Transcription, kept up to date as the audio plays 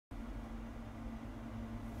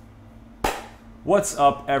What's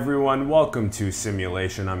up, everyone? Welcome to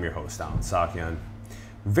Simulation. I'm your host, Alan Sakyan.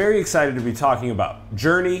 Very excited to be talking about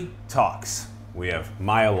Journey Talks. We have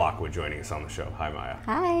Maya Lockwood joining us on the show. Hi, Maya.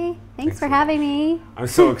 Hi. Thanks for having me. I'm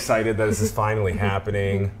so excited that this is finally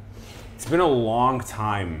happening. It's been a long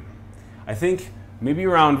time. I think maybe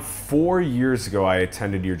around 4 years ago, I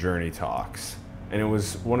attended your Journey Talks, and it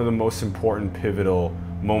was one of the most important, pivotal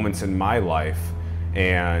moments in my life,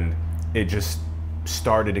 and it just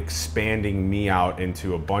started expanding me out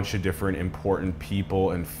into a bunch of different important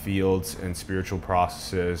people and fields and spiritual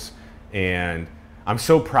processes. And I'm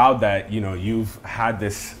so proud that you've had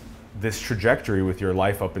this trajectory with your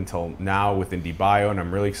life up until now with IndieBio, and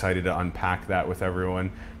I'm really excited to unpack that with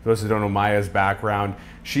everyone. For those who don't know Maya's background,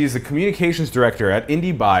 she is the communications director at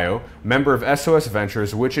IndieBio, member of SOS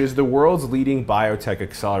Ventures, which is the world's leading biotech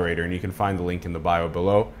accelerator, and you can find the link in the bio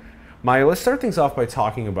below. Maya, let's start things off by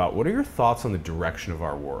talking about what are your thoughts on the direction of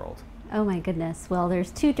our world? Oh my goodness. Well, there's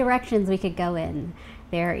two directions we could go in.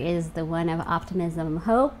 There is the one of optimism and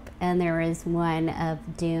hope, and there is one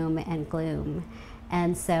of doom and gloom.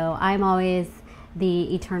 And so I'm always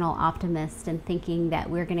the eternal optimist and thinking that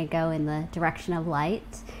we're going to go in the direction of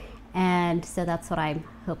light. And so that's what I'm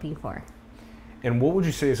hoping for. And what would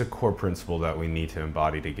you say is a core principle that we need to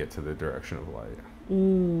embody to get to the direction of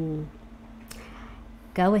light?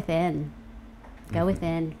 Go within. Go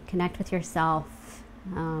within. Connect with yourself.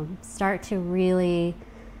 Start to really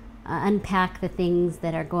unpack the things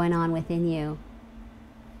that are going on within you.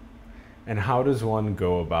 And how does one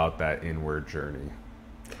go about that inward journey?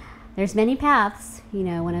 There's many paths.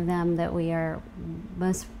 One of them that we are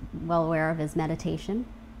most well aware of is meditation.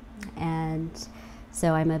 And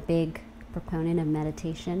so I'm a big proponent of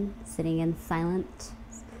meditation, sitting in silence,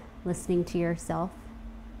 listening to yourself.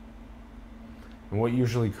 And what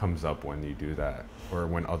usually comes up when you do that, or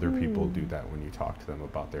when other people do that, when you talk to them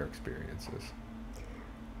about their experiences?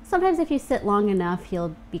 Sometimes if you sit long enough,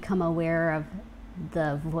 you'll become aware of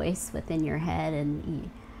the voice within your head and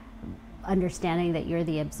understanding that you're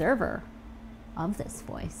the observer of this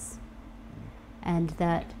voice and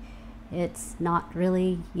that it's not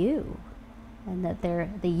really you, and that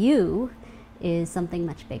the you is something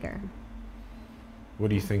much bigger. What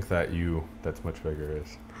do you think that you that's much bigger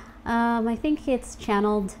is? I think it's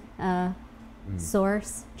channeled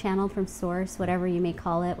source, channeled from source, whatever you may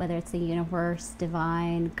call it, whether it's the universe,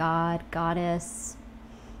 divine, God, goddess,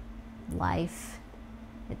 life.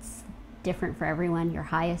 It's different for everyone, your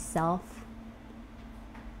highest self.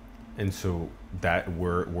 And so that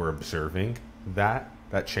we're observing that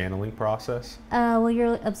channeling process? Well,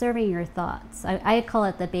 you're observing your thoughts. I call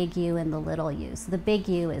it the big you and the little you. So the big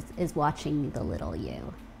you is watching the little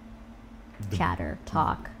you chatter,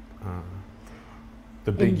 talk.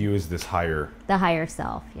 The big you is this higher... The higher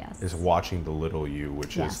self, yes. Is watching the little you,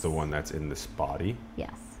 which Yes. is the one that's in this body?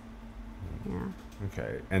 Yes. Yeah.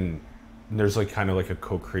 Okay. And there's kind of a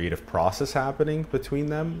co-creative process happening between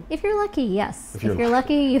them? If you're lucky, yes. If If you're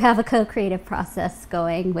lucky, you have a co-creative process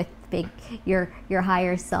going with your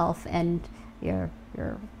higher self and your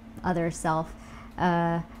other self,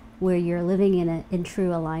 where you're living in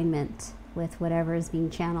true alignment with whatever is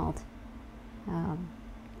being channeled.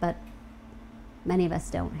 But many of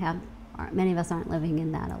us aren't living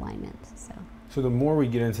in that alignment. So the more we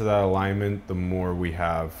get into that alignment, the more we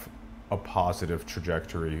have a positive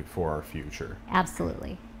trajectory for our future.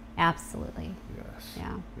 Absolutely. Absolutely. Yes.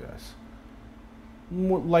 Yeah. Yes.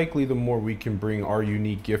 More likely, the more we can bring our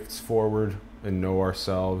unique gifts forward and know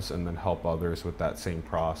ourselves, and then help others with that same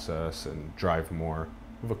process and drive more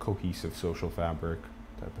of a cohesive social fabric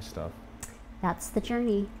type of stuff. That's the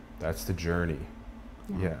journey. That's the journey.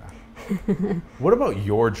 Yeah. What about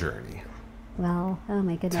your journey? Well, oh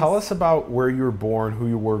my goodness. Tell us about where you were born, who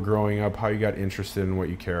you were growing up, how you got interested in what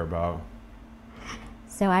you care about.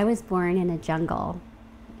 So I was born in a jungle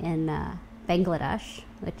in Bangladesh,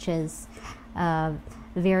 which is a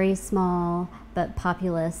very small but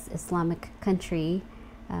populous Islamic country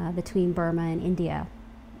between Burma and India.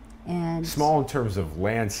 And small in terms of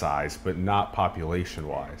land size, but not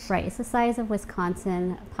population-wise. Right. It's the size of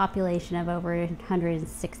Wisconsin, population of over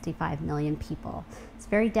 165 million people. It's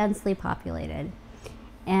very densely populated.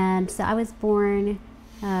 And so I was born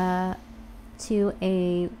to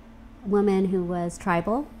a woman who was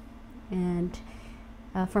tribal and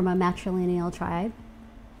from a matrilineal tribe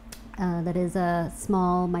that is a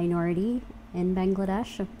small minority in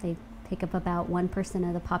Bangladesh. They take up about 1%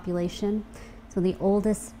 of the population. So the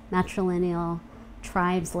oldest matrilineal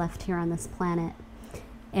tribes left here on this planet.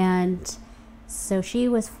 And so she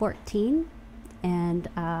was 14, and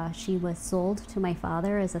she was sold to my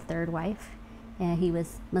father as a third wife. and he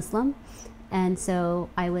was Muslim. And so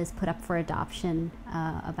I was put up for adoption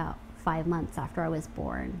about 5 months after I was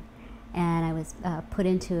born. And I was put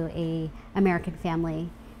into a American family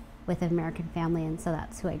with an American family, and so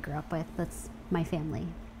that's who I grew up with. That's my family.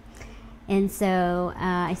 And so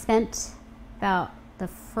I spent about the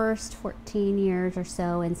first 14 years or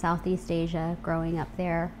so in Southeast Asia, growing up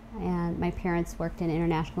there, and my parents worked in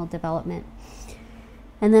international development.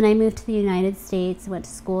 And then I moved to the United States, went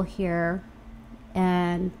to school here,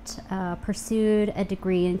 and pursued a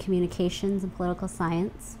degree in communications and political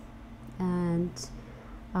science, and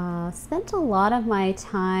spent a lot of my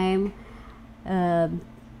time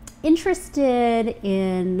interested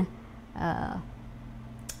in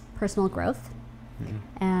personal growth,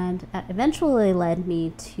 and that eventually led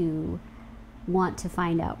me to want to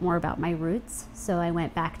find out more about my roots. So I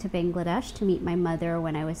went back to Bangladesh to meet my mother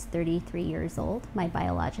when I was 33 years old, my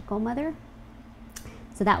biological mother.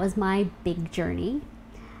 So that was my big journey.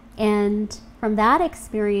 And from that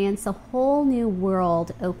experience, a whole new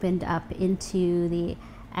world opened up into the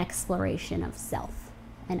exploration of self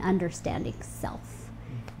and understanding self.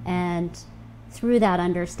 And through that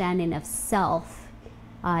understanding of self,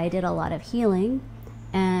 I did a lot of healing,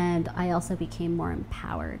 and I also became more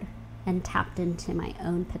empowered and tapped into my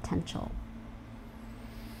own potential.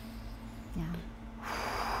 Yeah.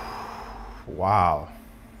 Wow.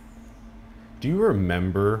 Do you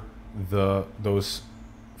remember those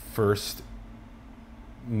first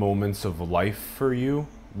moments of life for you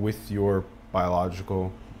with your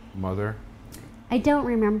biological mother? I don't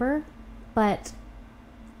remember, but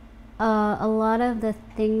a lot of the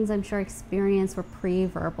things I'm sure I experienced were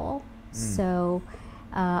pre-verbal. So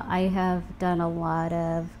I have done a lot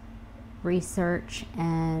of research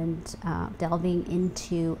and delving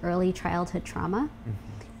into early childhood trauma.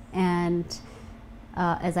 And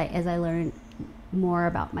as I learned more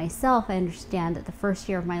about myself, I understand that the first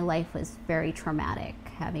year of my life was very traumatic,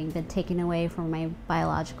 having been taken away from my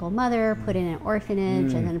biological mother, put in an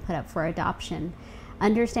orphanage, and then put up for adoption.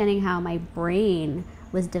 Understanding how my brain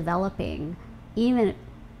was developing even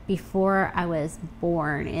before I was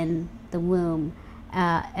born in the womb,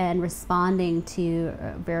 and responding to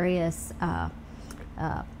various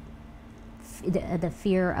the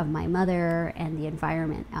fear of my mother and the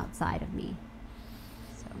environment outside of me.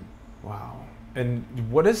 So. Wow. And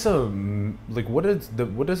what is a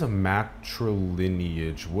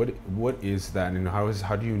matrilineage? What is that, and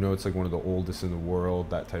how do you know it's like one of the oldest in the world,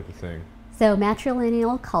 that type of thing? So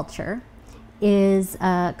matrilineal culture is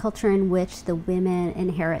a culture in which the women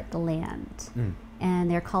inherit the land, and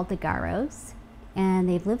they're called the Garos, and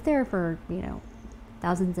they've lived there for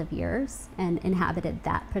thousands of years and inhabited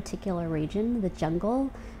that particular region, the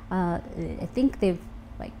jungle. I think they've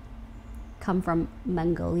come from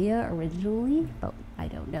Mongolia originally, but I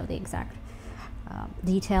don't know the exact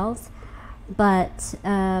details. But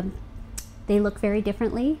they look very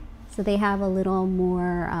differently, so they have a little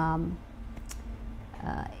more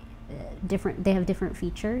different. They have different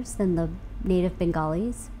features than the native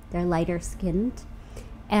Bengalis. They're lighter skinned,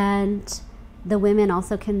 and the women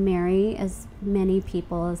also can marry as many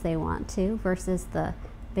people as they want to, versus the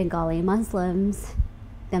Bengali Muslims.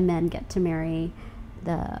 The men get to marry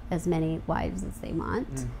as many wives as they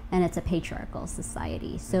want, and it's a patriarchal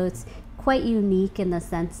society. So it's quite unique in the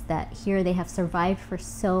sense that here they have survived for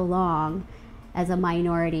so long as a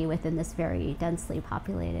minority within this very densely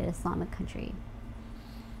populated Islamic country.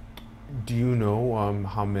 Do you know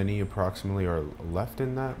how many approximately are left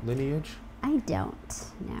in that lineage? I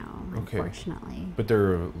don't know, unfortunately. But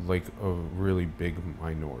they're like a really big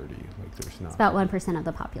minority. Like there's not. It's about 1% of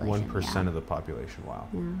the population. 1% of the population. Wow.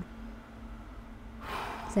 Yeah.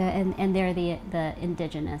 So and they're the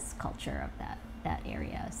indigenous culture of that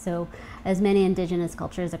area. So as many indigenous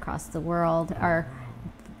cultures across the world are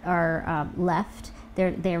left,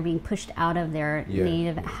 they're being pushed out of their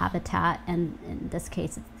native habitat, and in this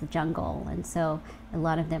case it's the jungle, and so a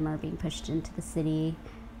lot of them are being pushed into the city.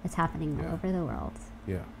 It's happening all over the world.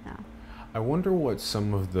 Yeah. I wonder what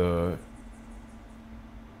some of the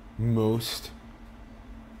most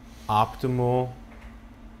optimal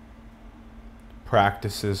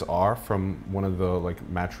practices are from one of the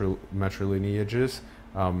matrilineages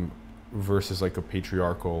versus like a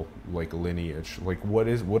patriarchal lineage.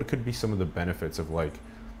 What could be some of the benefits of a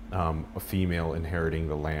female inheriting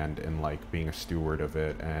the land and being a steward of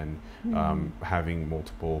it, and having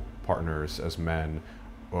multiple partners as men,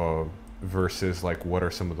 versus what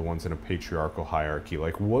are some of the ones in a patriarchal hierarchy?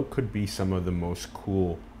 What could be some of the most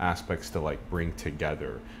cool aspects to bring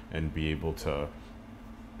together and be able to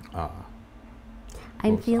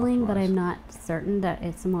I'm feeling, optimize? but I'm not certain, that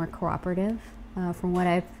it's more cooperative. From what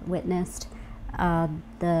I've witnessed,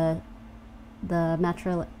 The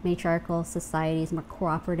matriarchal society is more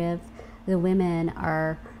cooperative. The women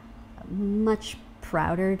are much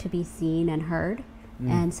prouder to be seen and heard,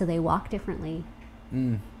 and so they walk differently.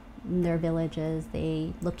 In their villages,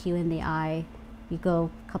 they look you in the eye. You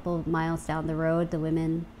go a couple of miles down the road, the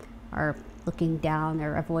women are looking down,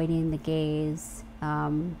 they're avoiding the gaze.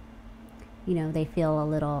 They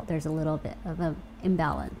feel there's a little bit of an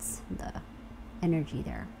imbalance, the energy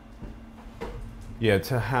there. Yeah,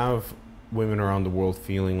 to have women around the world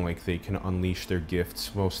feeling like they can unleash their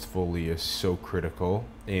gifts most fully is so critical.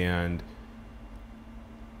 And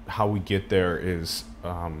how we get there is,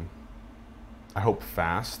 I hope,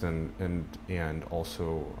 fast and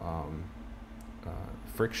also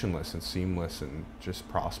frictionless and seamless and just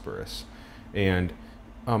prosperous. And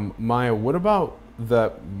Maya, what about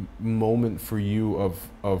that moment for you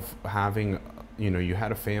of having, you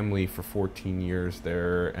had a family for 14 years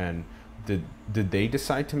there, and did they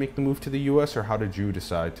decide to make the move to the U.S., or how did you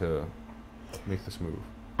decide to make this move?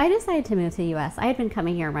 I decided to move to the U.S. I had been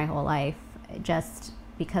coming here my whole life just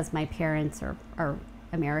because my parents are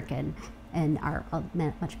American, and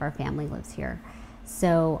much of our family lives here.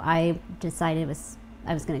 So I decided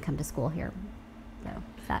I was going to come to school here. So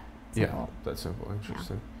that simple. Yeah, that's simple.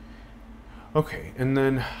 Interesting. Yeah. Okay, and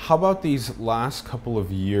then how about these last couple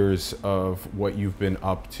of years of what you've been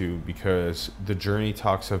up to? Because the Journey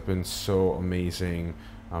Talks have been so amazing.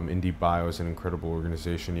 IndieBio is an incredible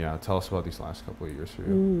organization. Yeah, tell us about these last couple of years for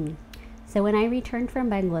you. So when I returned from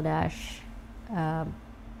Bangladesh, oh,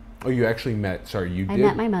 you actually met? Sorry, you did. I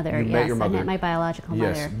met my mother. You yes, met your mother. I met my biological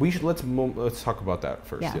yes. mother. Let's talk about that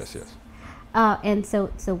first. Yes. Yes. And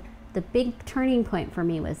so the big turning point for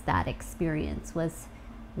me was that experience was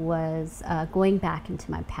going back into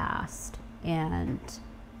my past and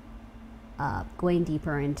going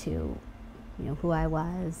deeper into who I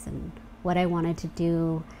was and what I wanted to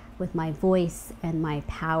do with my voice and my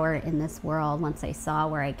power in this world. Once I saw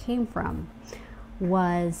where I came from,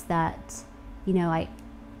 was that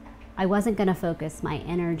I wasn't going to focus my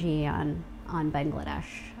energy on Bangladesh.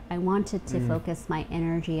 I wanted to focus my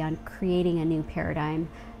energy on creating a new paradigm,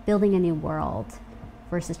 building a new world,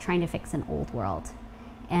 versus trying to fix an old world.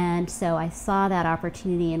 And so I saw that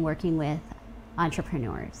opportunity in working with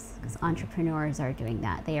entrepreneurs, because entrepreneurs are doing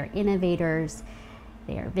that. They are innovators,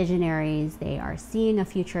 they are visionaries, they are seeing a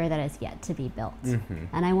future that is yet to be built.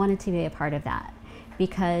 And I wanted to be a part of that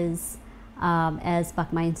because, as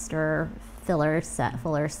Buckminster Fuller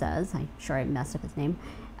says, I'm sure I messed up his name,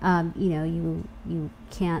 you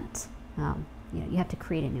can't, you have to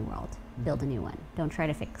create a new world, build a new one. Don't try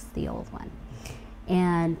to fix the old one.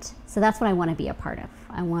 And so that's what I want to be a part of.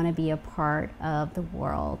 I want to be a part of the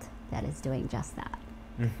world that is doing just that.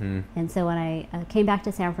 And so when I came back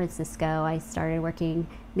to San Francisco, I started working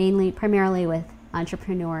primarily with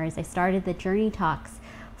entrepreneurs. I started the Journey Talks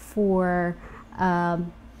for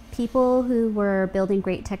people who were building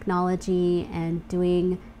great technology and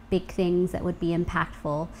doing big things that would be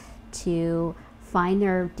impactful, to find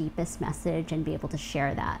their deepest message and be able to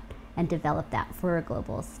share that and develop that for a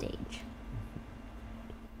global stage.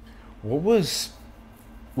 What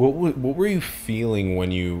were you feeling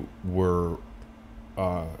when you were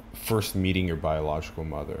first meeting your biological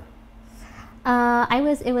mother?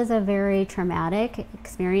 It was a very traumatic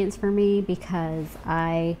experience for me because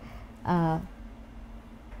it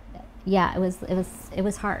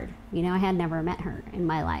was hard. I had never met her in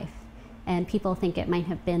my life, and people think it might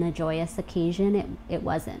have been a joyous occasion. It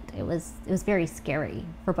wasn't. It was very scary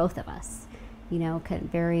for both of us.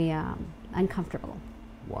 Very uncomfortable.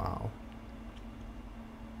 Wow.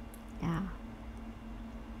 Yeah.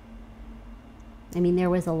 I mean,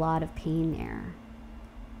 there was a lot of pain there.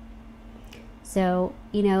 So,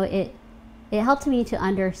 it helped me to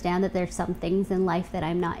understand that there's some things in life that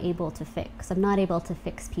I'm not able to fix. I'm not able to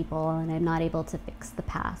fix people, and I'm not able to fix the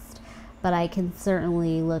past. But I can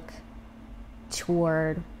certainly look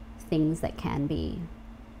toward things that can be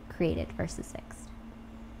created versus fixed.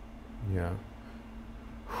 Yeah.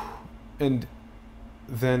 And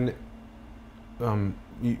then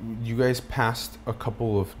you guys passed a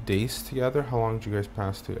couple of days together. How long did you guys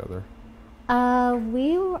pass together?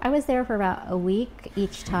 I was there for about a week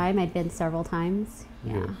each time. I'd been several times.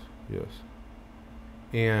 Yeah. Yes.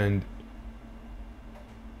 And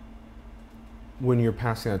when you're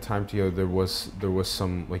passing that time together, there was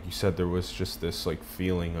some, like you said, there was just this like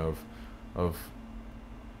feeling of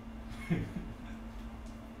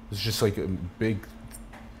it's just like a big,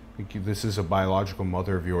 like this is a biological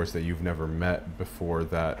mother of yours that you've never met before,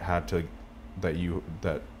 that you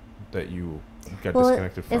got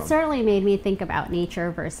disconnected from. It certainly made me think about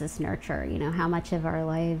nature versus nurture. How much of our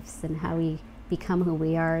lives and how we become who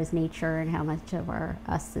we are is nature and how much of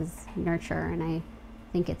us is nurture. And I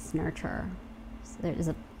think it's nurture. So it's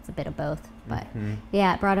a bit of both. But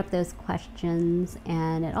yeah, it brought up those questions,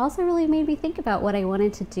 and it also really made me think about what I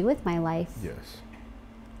wanted to do with my life. Yes.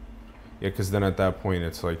 Yeah, because then at that point,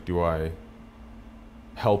 it's like, do I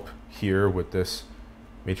help here with this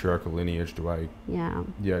matriarchal lineage? Do I,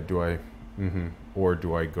 or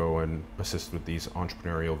do I go and assist with these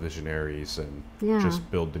entrepreneurial visionaries and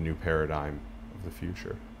just build the new paradigm of the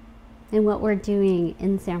future? And what we're doing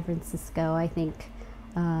in San Francisco, I think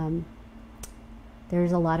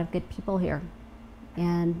there's a lot of good people here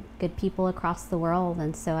and good people across the world.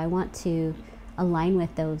 And so I want to align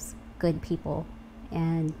with those good people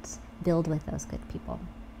and build with those good people.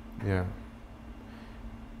 Yeah.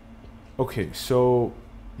 Okay, so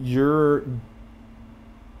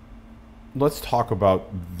let's talk about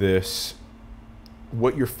this,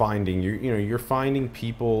 what you're finding. You're finding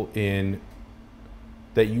people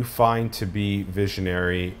that you find to be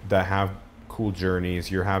visionary, that have cool journeys.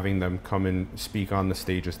 You're having them come and speak on the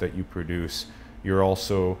stages that you produce. You're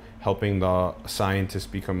also helping the scientists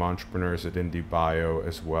become entrepreneurs at IndieBio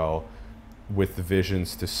as well, with the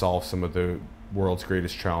visions to solve some of the world's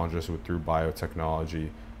greatest challenges through biotechnology.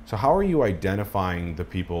 So how are you identifying the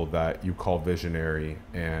people that you call visionary,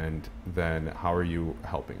 and then how are you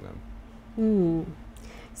helping them?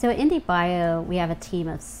 So at IndieBio, we have a team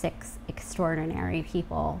of 6 extraordinary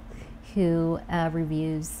people who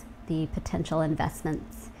reviews the potential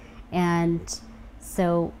investments. And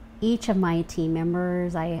so each of my team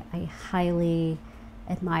members, I highly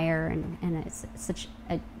admire, and it's such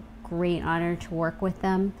a great honor to work with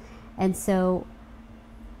them. And so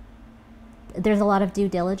there's a lot of due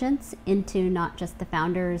diligence into not just the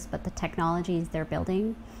founders, but the technologies they're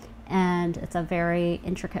building. And it's a very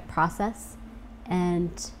intricate process.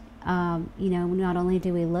 And, not only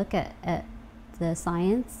do we look at the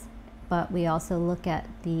science, but we also look at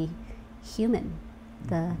the human,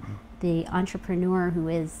 the entrepreneur who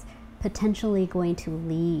is potentially going to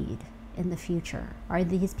lead in the future. Are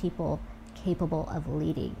these people capable of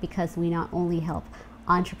leading? Because we not only help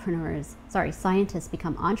scientists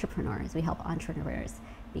become entrepreneurs, we help entrepreneurs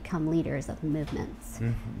become leaders of movements.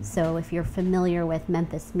 So if you're familiar with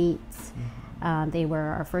Memphis Meats, they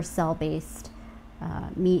were our first cell-based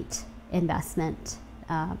meat investment,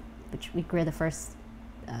 which we grew the first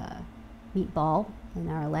meatball in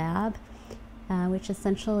our lab, which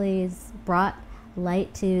essentially has brought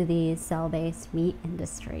light to the cell-based meat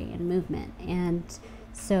industry and movement. And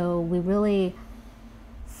so we really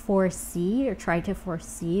foresee, or try to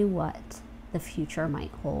foresee, what the future might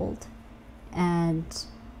hold. And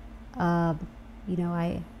I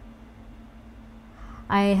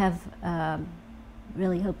have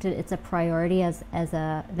really hoped it's a priority as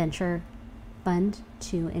a venture fund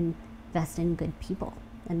to invest in good people,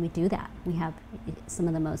 and we do that. We have some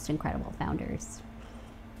of the most incredible founders.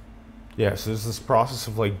 Yeah, so there's this process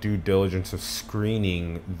of like due diligence of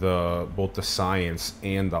screening both the science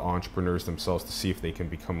and the entrepreneurs themselves to see if they can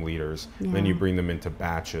become leaders. And then you bring them into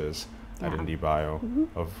batches at IndieBio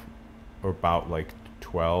of about like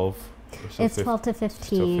 12 or so. It's 12 to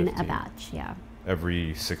 15 a batch, yeah.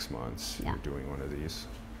 Every 6 months you're doing one of these.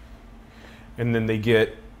 And then they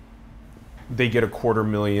get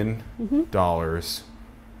 $250,000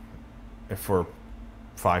 for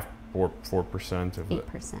 4% of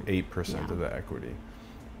 8% of the equity.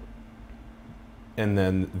 And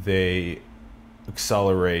then they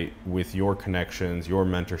accelerate with your connections, your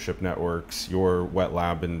mentorship networks, your wet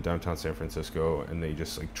lab in downtown San Francisco, and they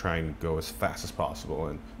just like try and go as fast as possible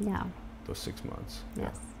in those 6 months.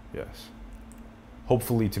 Yes.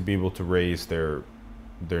 Hopefully to be able to raise their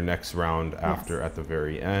next round after at the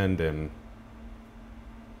very end. And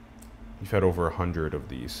you've had over 100 of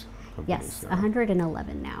these companies. Yes,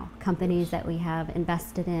 111 now. Companies that we have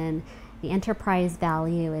invested in. The enterprise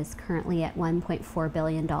value is currently at $1.4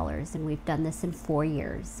 billion, and we've done this in 4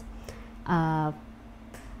 years.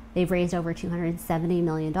 They've raised over $270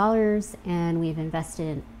 million, and we've invested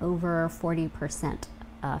in over 40%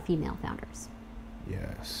 female founders.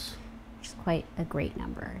 Yes. Which is quite a great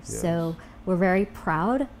number. Yes. So we're very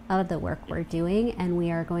proud of the work we're doing, and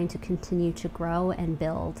we are going to continue to grow and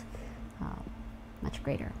build much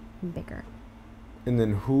greater and bigger. And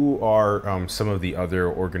then who are some of the other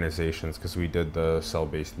organizations? Because we did the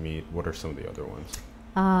cell-based meat. What are some of the other ones?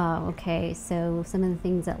 Okay. So some of the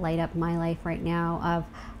things that light up my life right now, I've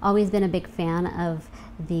always been a big fan of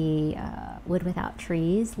the Wood Without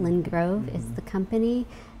Trees. Lindgrove is the company.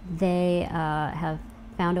 They have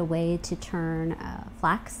found a way to turn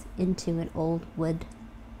flax into an old wood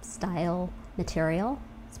style material.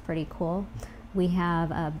 It's pretty cool. We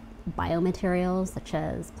have biomaterials such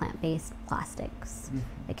as plant-based plastics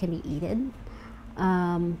that can be eaten.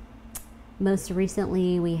 Most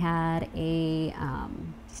recently, we had a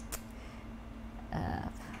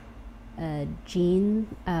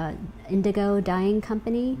indigo dyeing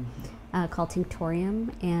company called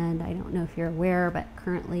Tinctorium, and I don't know if you're aware, but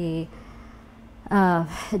currently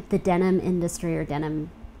the denim industry or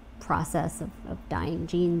denim process of dyeing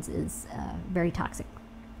jeans is very toxic,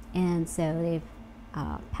 and so they've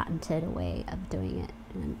patented a way of doing it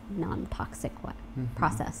in a non-toxic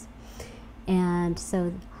process. And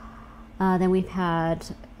so then we've had,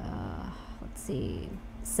 let's see,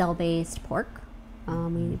 cell-based pork.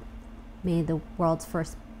 We made the world's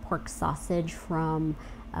first pork sausage from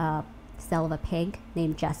cell of a pig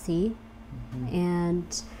named Jessie.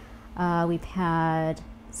 And we've had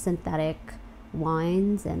synthetic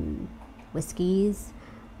wines and whiskeys.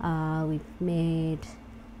 We've made,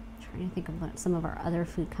 trying to think of some of our other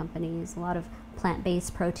food companies, a lot of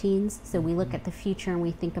plant-based proteins. So we look at the future and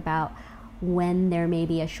we think about when there may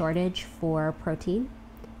be a shortage for protein.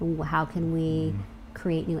 How can we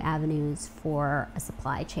create new avenues for a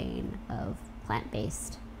supply chain of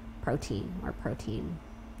plant-based protein, or protein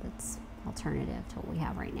that's alternative to what we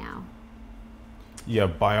have right now? Yeah,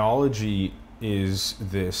 biology is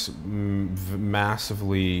this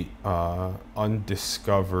massively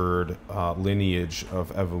undiscovered lineage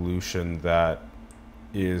of evolution that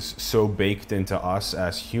is so baked into us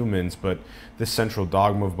as humans, but the central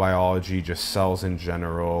dogma of biology, just cells in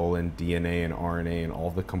general and DNA and RNA and all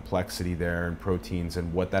the complexity there and proteins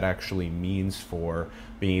and what that actually means for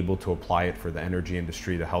being able to apply it for the energy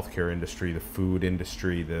industry, the healthcare industry, the food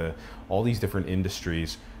industry, all these different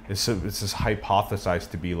industries. It's just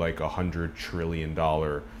hypothesized to be like $100 trillion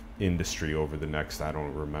industry over the next, I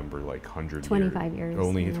don't remember, like 25 years.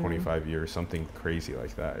 Only 25 years, something crazy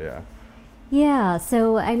like that, yeah. Yeah,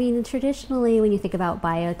 so I mean, traditionally when you think about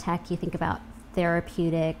biotech, you think about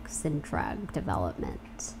therapeutics and drug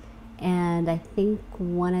development. And I think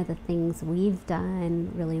one of the things we've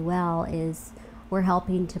done really well is we're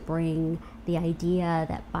helping to bring the idea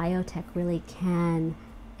that biotech really can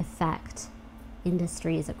affect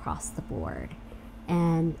industries across the board.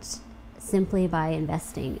 And simply by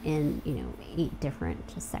investing in, 8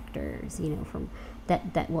 different sectors, from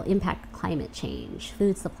that will impact climate change,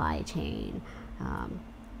 food supply chain,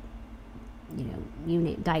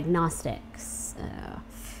 diagnostics,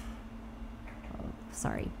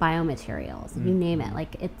 biomaterials, you name it.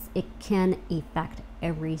 Like it can affect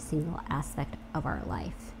every single aspect of our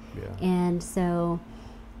life. Yeah. And so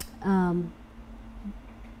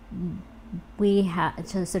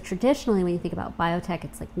so traditionally when you think about biotech,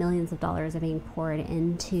 it's like millions of dollars are being poured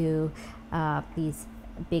into these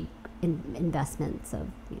big investments of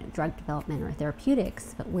drug development or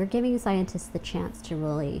therapeutics, but we're giving scientists the chance to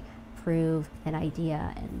really prove an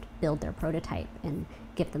idea and build their prototype and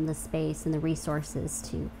give them the space and the resources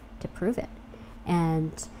to prove it.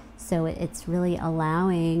 And so it's really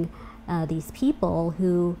allowing these people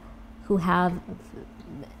who have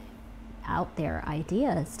out there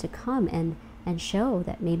ideas to come and show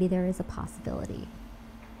that maybe there is a possibility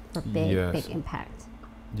for big impact.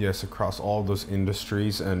 Yes, across all those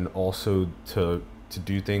industries, and also to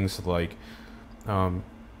do things like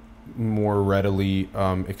more readily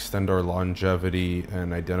extend our longevity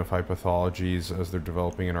and identify pathologies as they're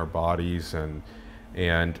developing in our bodies, and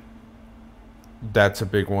that's a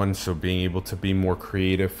big one. So being able to be more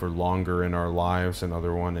creative for longer in our lives.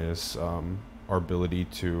 Another one is our ability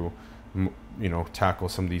to tackle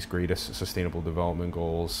some of these greatest sustainable development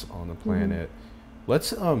goals on the planet.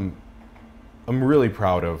 Let's I'm really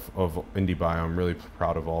proud of IndieBio. I'm really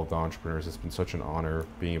proud of all of the entrepreneurs. It's been such an honor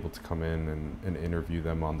being able to come in and interview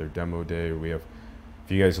them on their demo day. We have,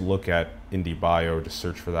 if you guys look at IndieBio, just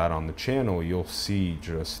search for that on the channel, you'll see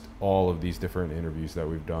just all of these different interviews that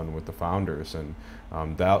we've done with the founders, and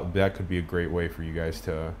that could be a great way for you guys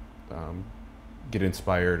to get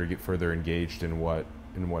inspired or get further engaged in what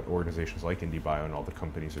organizations like IndieBio and all the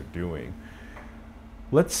companies are doing.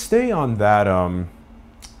 Let's stay on that.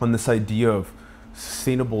 On this idea of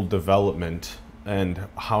sustainable development and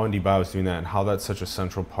how IndieBio is doing that and how that's such a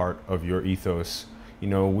central part of your ethos.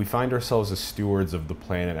 We find ourselves as stewards of the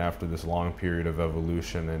planet after this long period of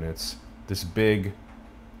evolution, and it's this big,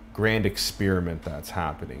 grand experiment that's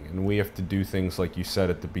happening. And we have to do things like you said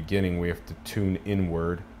at the beginning. We have to tune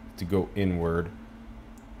inward, to go inward.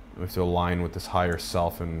 We have to align with this higher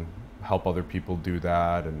self and help other people do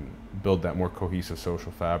that and build that more cohesive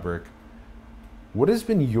social fabric. What has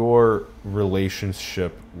been your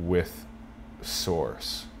relationship with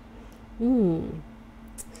Source?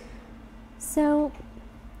 So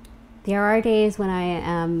There are days when I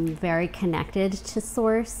am very connected to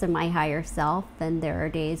Source and my higher self, and there are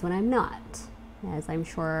days when I'm not, as I'm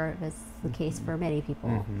sure is the case for many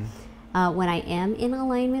people. When I am in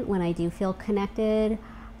alignment, when I do feel connected,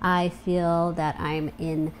 I feel that I'm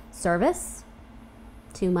in service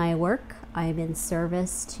to my work. I'm in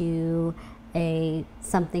service to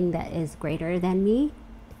something that is greater than me,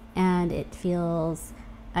 and it feels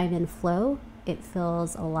I'm in flow. It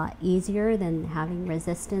feels a lot easier than having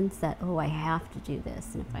resistance that, oh, I have to do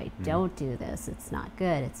this, and if I don't do this, it's not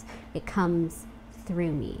good. It comes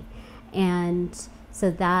through me. And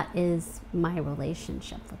so that is my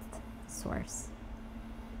relationship with Source.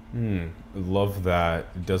 Love that.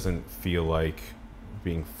 It doesn't feel like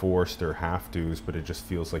being forced or have to's, but it just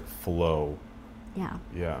feels like flow. Yeah.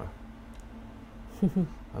 Yeah.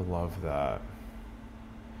 I love that.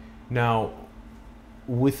 Now,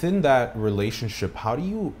 within that relationship, how do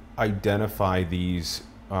you identify these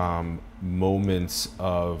moments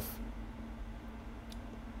of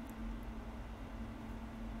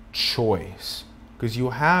choice? Because we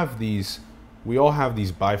all have these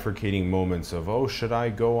bifurcating moments of, oh, should I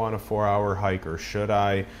go on a 4-hour hike, or should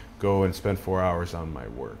I go and spend 4 hours on my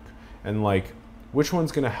work? And like, which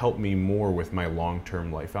one's going to help me more with my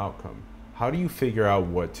long-term life outcome? How do you figure out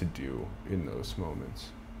what to do in those moments?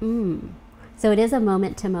 So it is a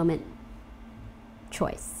moment-to-moment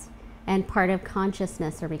choice. And part of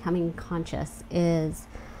consciousness or becoming conscious is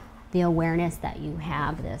the awareness that you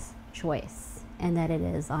have this choice and that it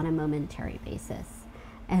is on a momentary basis.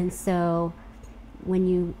 And so when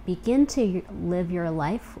you begin to live your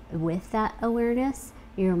life with that awareness,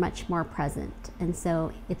 you're much more present. And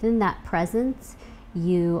so within that presence,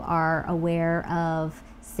 you are aware of,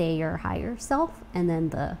 say, your higher self, and then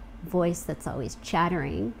the voice that's always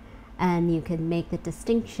chattering. And you can make the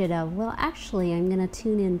distinction of, well, actually, I'm going to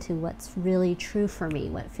tune into what's really true for me,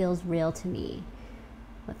 what feels real to me,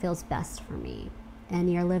 what feels best for me.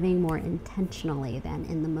 And you're living more intentionally than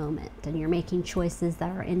in the moment. And you're making choices that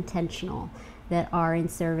are intentional, that are in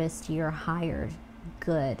service to your higher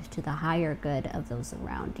good, to the higher good of those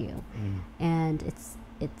around you. And it's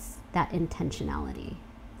that intentionality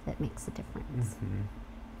that makes a difference.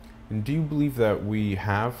 And do you believe that we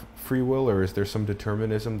have free will, or is there some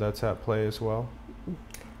determinism that's at play as well?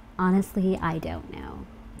 Honestly, I don't know.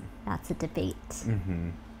 That's a debate.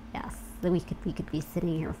 Yes, we could be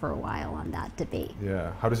sitting here for a while on that debate.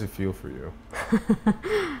 Yeah. How does it feel for you?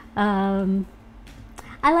 I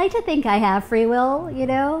like to think I have free will,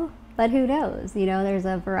 but who knows? There's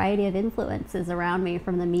a variety of influences around me,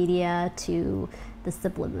 from the media to the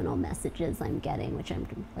subliminal messages I'm getting, which I'm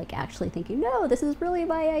like actually thinking, no, this is really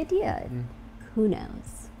my idea. Who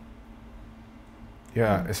knows?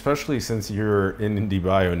 Yeah, especially since you're in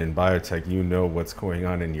IndieBio and in biotech, you know what's going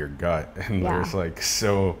on in your gut, and there's like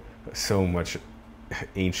so much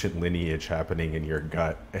ancient lineage happening in your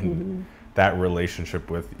gut, and that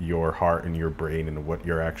relationship with your heart and your brain and what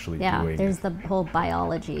you're actually doing. Yeah, there's the whole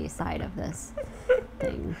biology side of this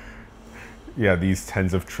thing. Yeah, these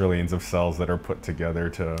tens of trillions of cells that are put together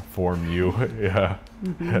to form you. Yeah.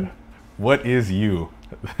 What is you?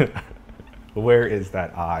 Where is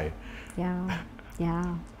that I? Yeah.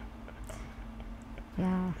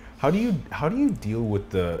 How do you deal with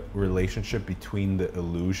the relationship between the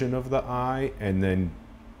illusion of the I and then,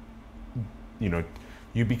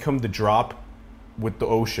 you become the drop with the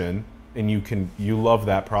ocean, and you love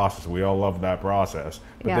that process. We all love that process.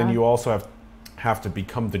 But then you also have to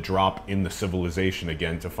become the drop in the civilization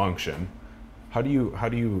again to function. How do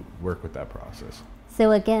you work with that process?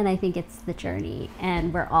 So again, I think it's the journey,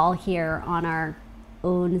 and we're all here on our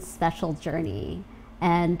own special journey,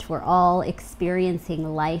 and we're all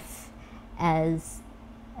experiencing life as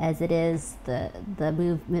it is the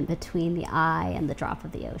movement between the I and the drop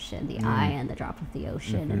of the ocean, the I and the drop of the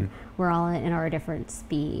ocean, and we're all in our different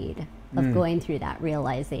speed of going through that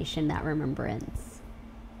realization, that remembrance.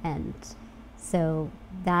 And so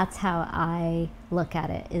that's how I look at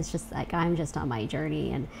it. It's just like I'm just on my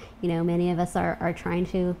journey, and many of us are trying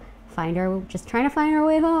to find our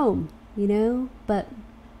way home, but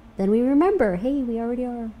then we remember, hey, we already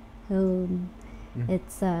are home.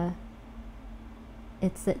 It's the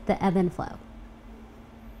ebb and flow.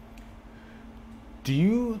 Do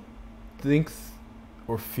you think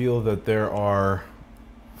or feel that there are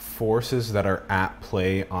forces that are at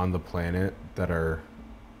play on the planet that are,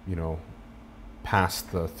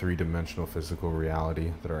 past the three-dimensional physical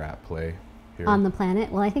reality, that are at play here? On the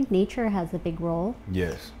planet? Well, I think nature has a big role.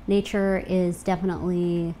 Yes. Nature is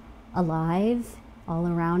definitely alive all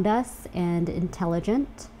around us, and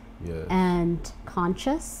intelligent, and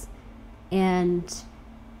conscious,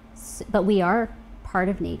 but we are part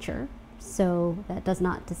of nature, so that does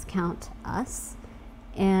not discount us.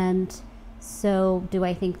 And so do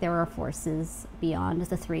I think there are forces beyond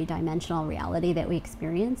the three-dimensional reality that we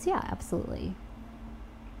experience? Yeah, absolutely.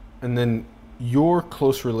 And then your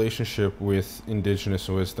close relationship with indigenous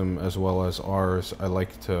wisdom as well as ours, I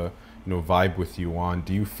like to vibe with you on.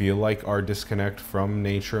 Do you feel like our disconnect from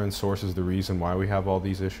nature and source is the reason why we have all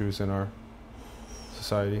these issues in our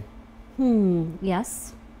society?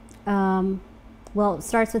 Yes. Well, it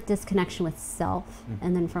starts with disconnection with self,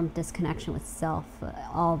 and then from disconnection with self,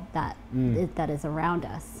 all that that is around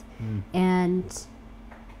us. And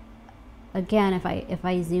again, if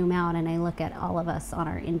I zoom out and I look at all of us on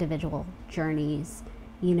our individual journeys,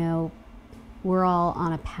 we're all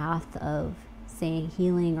on a path of, say,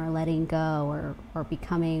 healing or letting go, or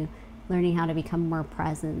becoming, learning how to become more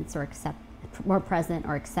present or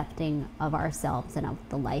accepting of ourselves and of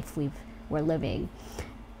the life we're living.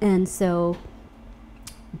 And so,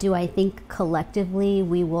 do I think collectively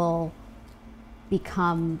we will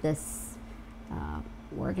become this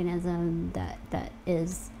organism that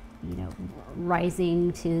is,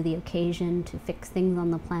 rising to the occasion to fix things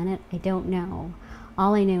on the planet? I don't know.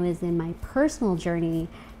 All I know is in my personal journey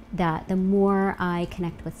that the more I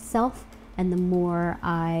connect with self and the more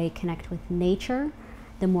I connect with nature,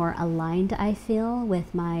 the more aligned I feel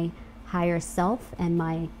with my higher self and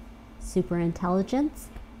my super intelligence,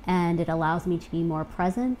 and it allows me to be more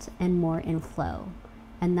present and more in flow.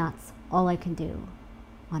 And that's all I can do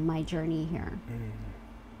on my journey here.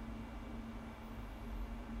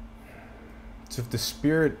 So if the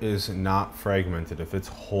spirit is not fragmented, if it's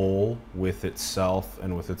whole with itself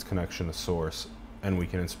and with its connection to source, and we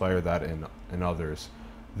can inspire that in others,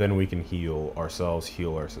 then we can heal ourselves,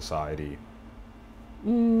 heal our society,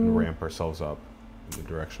 and ramp ourselves up in the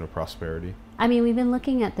direction of prosperity. I mean, we've been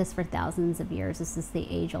looking at this for thousands of years. This is the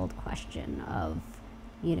age-old question of,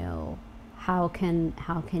 how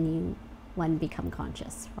can one become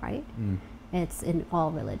conscious, right? It's in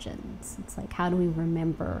all religions. It's like, how do we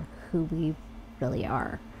remember who we really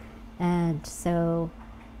are? And so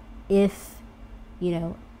if,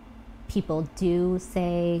 people do,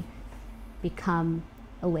 say, become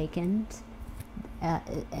awakened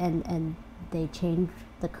and they change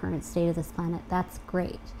the current state of this planet, that's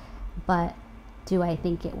great. But do I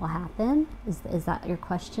think it will happen? Is that your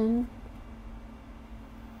question?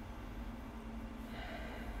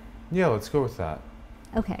 Yeah, let's go with that.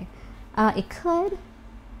 Okay. It could,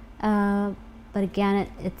 but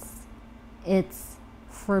again, it's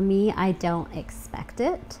for me, I don't expect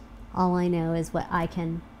it. All I know is what I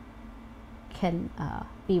can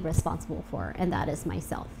be responsible for, and that is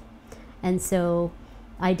myself. And so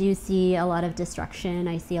I do see a lot of destruction.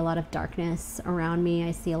 I see a lot of darkness around me.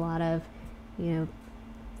 I see a lot of,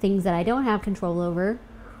 things that I don't have control over,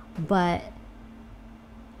 but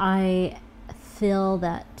I feel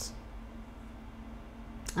that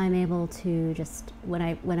I'm able to just, when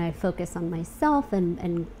I focus on myself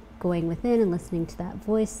and going within and listening to that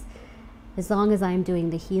voice, as long as I'm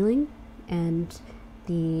doing the healing and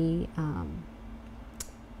the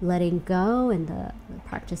letting go and the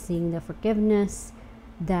practicing the forgiveness,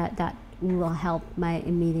 that will help my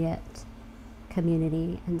immediate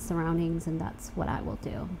community and surroundings, and that's what I will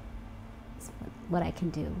do. It's what I can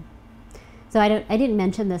do. So I didn't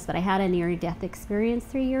mention this, but I had a near-death experience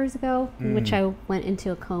 3 years ago, in which I went into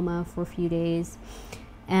a coma for a few days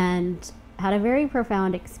and had a very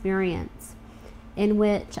profound experience in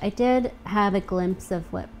which I did have a glimpse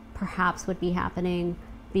of what perhaps would be happening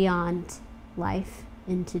beyond life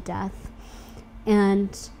into death,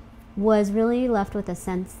 and was really left with a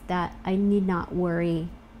sense that I need not worry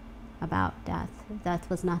about death. Death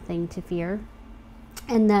was nothing to fear,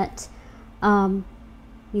 and that,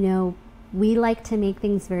 we like to make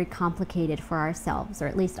things very complicated for ourselves, or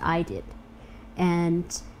at least I did.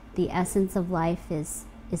 And the essence of life is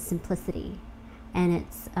simplicity, and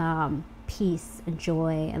it's peace and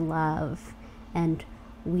joy and love. And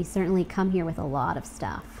we certainly come here with a lot of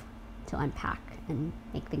stuff to unpack and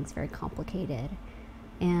make things very complicated.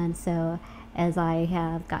 And so as I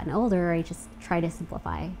have gotten older, I just try to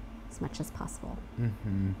simplify as much as possible.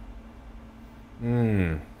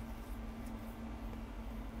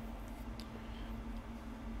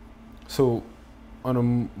 So on a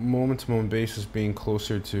moment-to-moment basis, being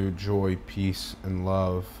closer to joy, peace, and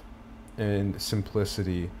love, and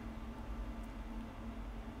simplicity,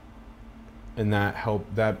 and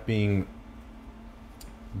that being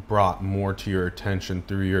brought more to your attention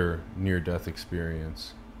through your near-death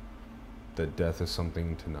experience, that death is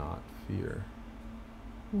something to not fear.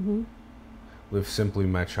 Live simply,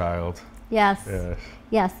 my child. Yes. Yes.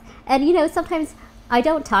 Yes. And sometimes I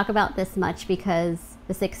don't talk about this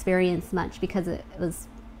experience much because it was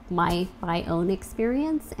my own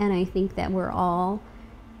experience, and I think that we're all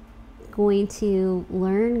going to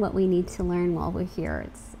learn what we need to learn while we're here.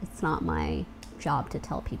 It's not my job to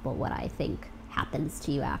tell people what I think happens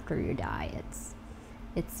to you after you die.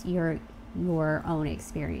 It's your own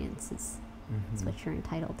experiences. It's what you're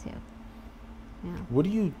entitled to. Yeah. What do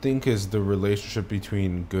you think is the relationship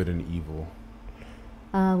between good and evil?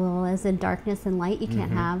 Well, as in darkness and light, you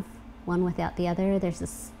can't have one without the other.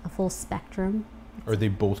 There's a full spectrum. Are they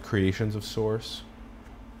both creations of Source?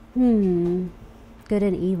 Good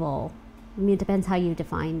and evil. I mean, it depends how you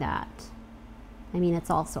define that. I mean, it's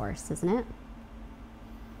all Source, isn't it?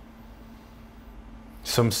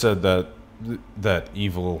 Some said that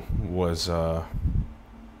evil was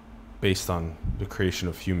based on the creation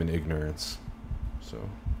of human ignorance, so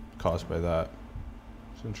caused by that.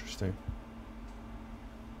 It's interesting.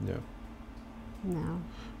 Yeah. No.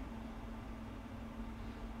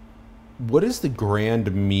 What is the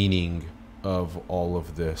grand meaning of all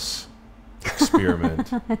of this experiment?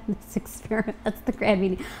 This experiment, that's the grand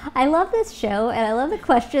meaning. I love this show, and I love the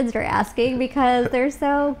questions you're asking because they're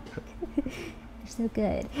so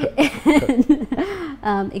good.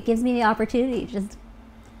 And, it gives me the opportunity to just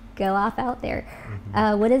go off out there.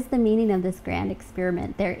 What is the meaning of this grand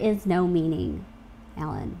experiment? There is no meaning,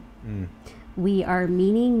 Alan. We are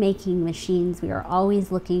meaning-making machines. We are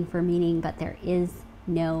always looking for meaning, but there is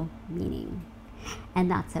no meaning.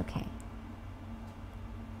 And that's okay.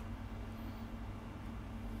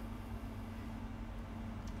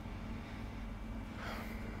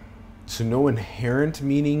 So no inherent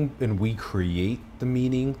meaning, and we create the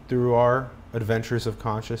meaning through our adventures of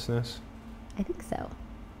consciousness? I think so.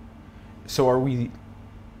 So are we,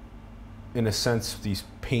 in a sense, these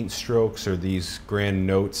paint strokes or these grand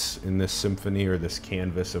notes in this symphony or this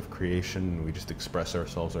canvas of creation? We just express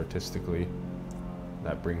ourselves artistically.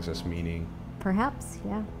 That brings us meaning. Perhaps,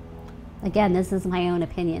 yeah. Again, this is my own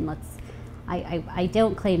opinion. I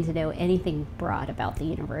don't claim to know anything broad about the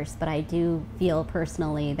universe, but I do feel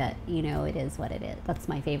personally that, it is what it is. That's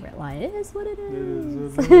my favorite line. It is what it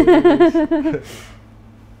is. It is what it is.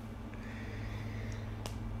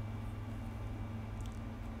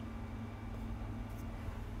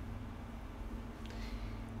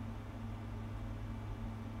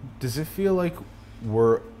 Does it feel like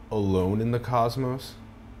we're alone in the cosmos?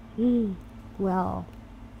 Well,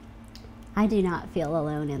 I do not feel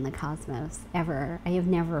alone in the cosmos, ever. I have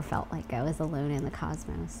never felt like I was alone in the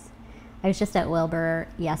cosmos. I was just at Wilbur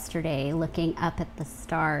yesterday looking up at the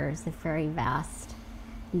stars, a very vast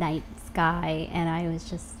night sky, and I was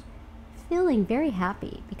just feeling very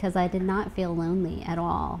happy because I did not feel lonely at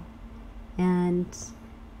all. And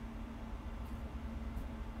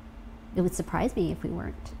it would surprise me if we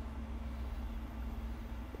weren't.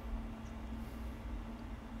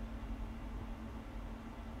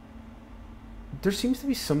 There seems to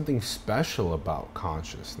be something special about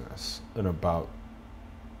consciousness and about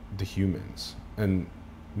the humans. And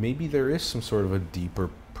maybe there is some sort of a deeper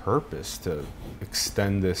purpose to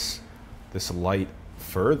extend this light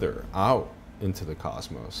further out into the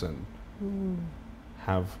cosmos and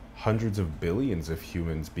have hundreds of billions of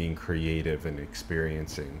humans being creative and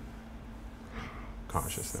experiencing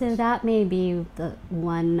consciousness. So that may be the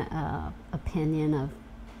one opinion of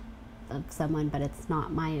someone, but it's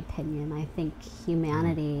not my opinion. I think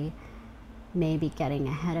humanity may be getting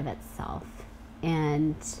ahead of itself,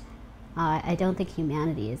 and I don't think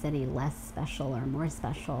humanity is any less special or more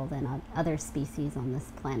special than other species on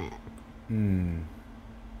this planet.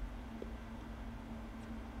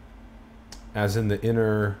 As in the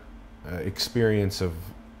inner experience of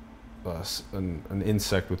an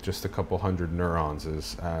insect with just a couple hundred neurons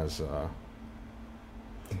is as I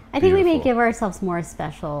think we may beautiful. give ourselves more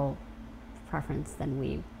special preference than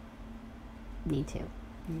we need to,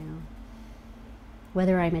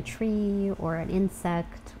 whether I'm a tree or an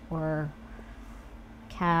insect or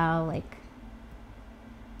cow, like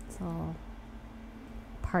it's all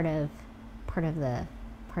part of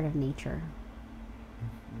nature.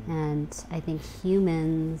 And I think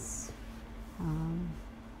humans, I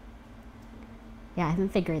haven't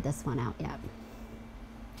figured this one out yet.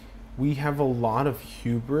 We have a lot of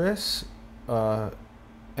hubris,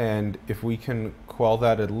 and if we can quell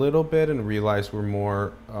that a little bit and realize we're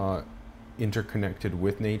more interconnected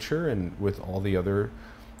with nature and with all the other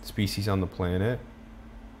species on the planet,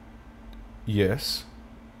 yes,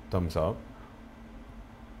 thumbs up.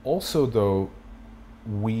 Also, though,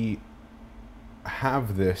 we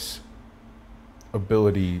have this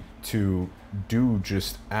ability to do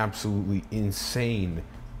just absolutely insane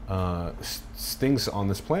things on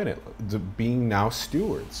this planet, being now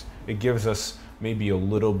stewards. It gives us maybe a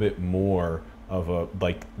little bit more of a,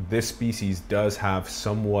 like, this species does have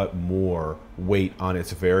somewhat more weight on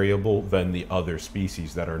its variable than the other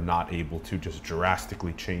species that are not able to just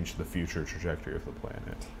drastically change the future trajectory of the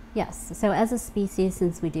planet. Yes, so as a species,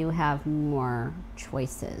 since we do have more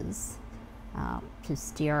choices to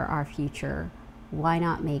steer our future, why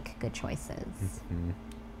not make good choices? Mm-hmm.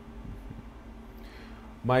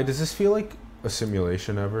 Maya, does this feel like a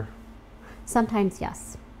simulation ever? Sometimes,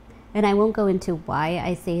 yes. And I won't go into why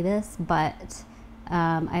I say this, but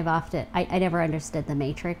I never understood the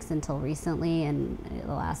Matrix until recently in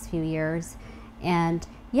the last few years. And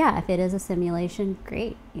yeah, if it is a simulation,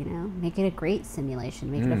 great, you know, make it a great simulation,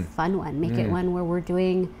 make it a fun one, make it one where we're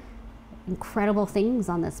doing incredible things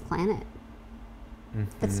on this planet.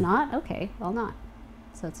 If it's not, okay, well, not.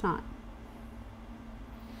 So it's not.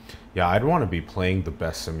 Yeah, I'd want to be playing the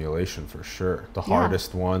best simulation for sure. The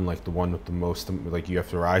hardest one, like the one with the most, like you have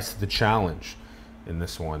to rise to the challenge in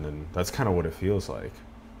this one. And that's kind of what it feels like.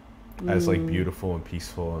 As like beautiful and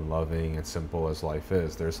peaceful and loving and simple as life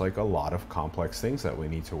is, there's like a lot of complex things that we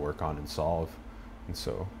need to work on and solve. And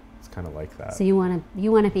so it's kind of like that. So you want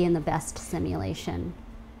to be in the best simulation.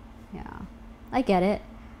 Yeah, I get it.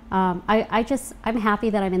 I'm happy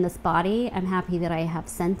that I'm in this body. I'm happy that I have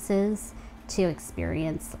senses to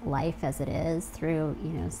experience life as it is through, you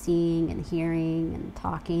know, seeing and hearing and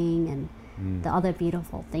talking and the other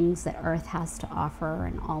beautiful things that Earth has to offer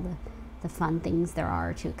and all the fun things there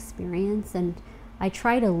are to experience. And I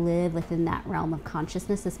try to live within that realm of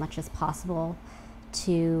consciousness as much as possible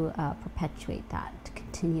to perpetuate that, to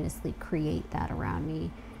continuously create that around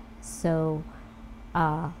me. So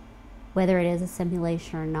whether it is a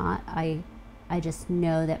simulation or not, I just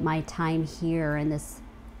know that my time here in this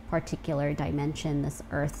particular dimension, this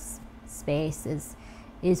Earth's space,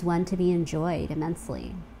 is one to be enjoyed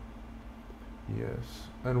immensely. Yes.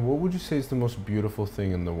 And what would you say is the most beautiful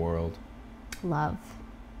thing in the world? Love.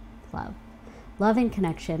 Love and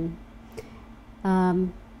connection.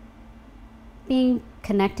 Being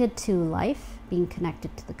connected to life, being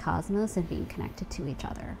connected to the cosmos, and being connected to each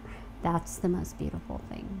other. That's the most beautiful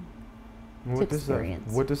thing to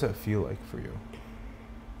experience. What does that feel like for you?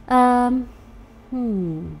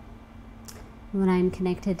 When I'm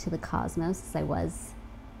connected to the cosmos, as I was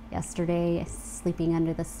yesterday, sleeping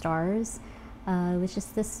under the stars, it was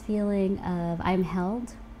just this feeling of I'm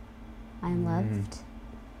held, I'm loved,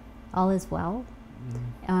 all is well.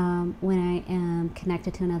 When I am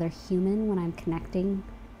connected to another human, when I'm connecting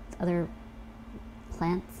with other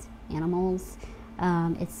plants, animals,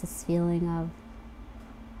 it's this feeling of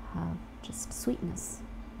just sweetness.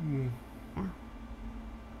 Yeah.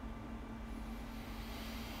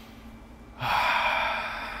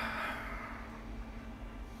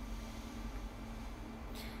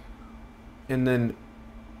 And then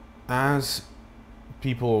as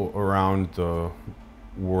people around the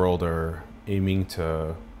world are aiming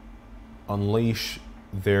to unleash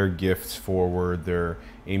their gifts forward, they're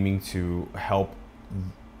aiming to help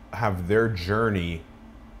have their journey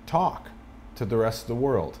talk to the rest of the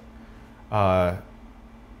world, and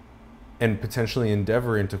potentially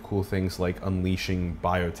endeavor into cool things like unleashing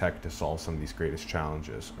biotech to solve some of these greatest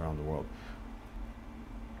challenges around the world.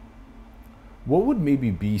 What would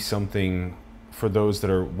maybe be something for those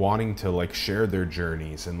that are wanting to like share their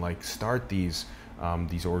journeys and like start these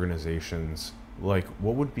organizations? Like,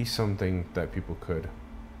 what would be something that people could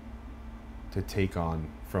to take on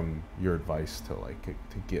from your advice to like to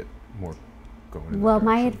get more going in Well, that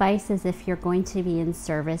my direction? advice is if you're going to be in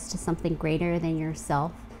service to something greater than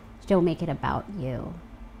yourself, don't make it about you.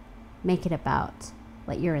 Make it about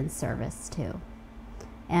what you're in service to.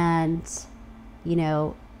 And, you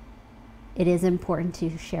know, it is important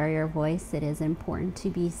to share your voice. It is important to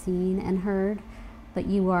be seen and heard, but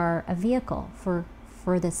you are a vehicle for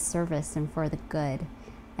this service and for the good,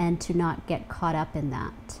 and to not get caught up in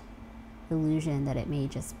that illusion that it may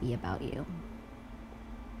just be about you.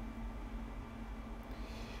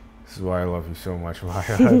 This is why I love you so much, Maya.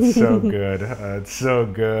 It's so good. It's so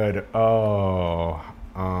good. Oh.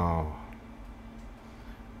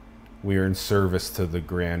 We are in service to the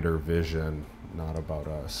grander vision, not about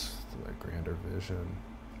us. To the grander vision.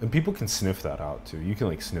 And people can sniff that out too. You can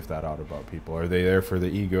like sniff that out about people. Are they there for the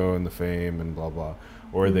ego and the fame and blah, blah?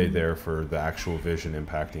 Or are they there for the actual vision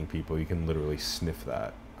impacting people? You can literally sniff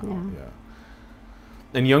that out. Yeah.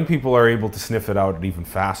 And young people are able to sniff it out at even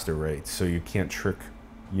faster rates. So you can't trick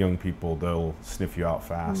young people. They'll sniff you out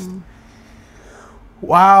fast.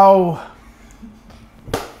 Wow.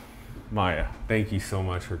 Maya, thank you so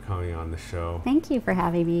much for coming on the show. Thank you for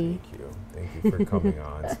having me. Thank you for coming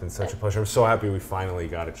on. It's been such a pleasure. I'm so happy we finally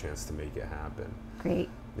got a chance to make it happen. Great.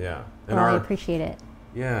 Yeah. And I appreciate it.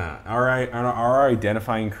 Yeah. Our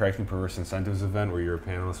Identifying and Correcting Perverse Incentives event where you're a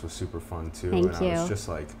panelist was super fun too. Thank you. I was just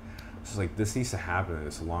like, this needs to happen, and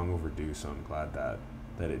it's long overdue, so I'm glad that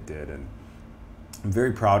it did. And I'm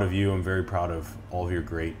very proud of you. I'm very proud of all of your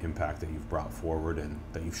great impact that you've brought forward and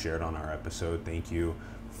that you've shared on our episode. Thank you.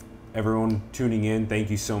 Everyone tuning in, thank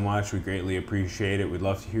you so much. We greatly appreciate it. We'd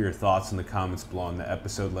love to hear your thoughts in the comments below on the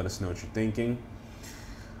episode. Let us know what you're thinking.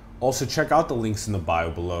 Also, check out the links in the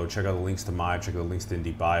bio below. Check out the links to Maya. Check out the links to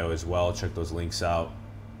Indie Bio as well. Check those links out.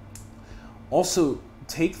 Also,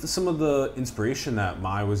 take some of the inspiration that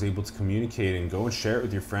Maya was able to communicate and go and share it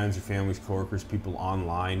with your friends, your families, coworkers, people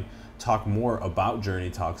online. Talk more about Journey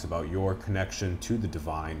Talks, about your connection to the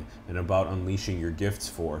divine, and about unleashing your gifts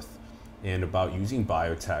forth, and about using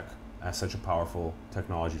biotech as such a powerful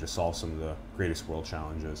technology to solve some of the greatest world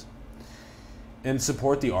challenges. And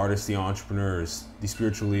support the artists, the entrepreneurs, the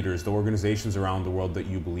spiritual leaders, the organizations around the world that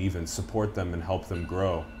you believe in. Support them and help them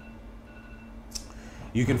grow.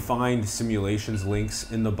 You can find Simulations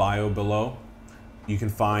links in the bio below. You can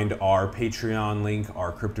find our Patreon link,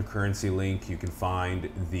 our cryptocurrency link. You can find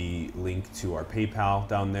the link to our PayPal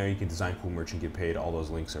down there. You can design cool merch and get paid. All those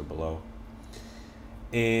links are below.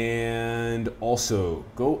 And also,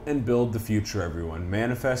 go and build the future, everyone.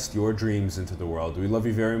 Manifest your dreams into the world. We love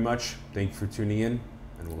you very much. Thank you for tuning in,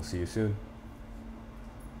 and we'll see you soon.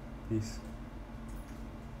 Peace.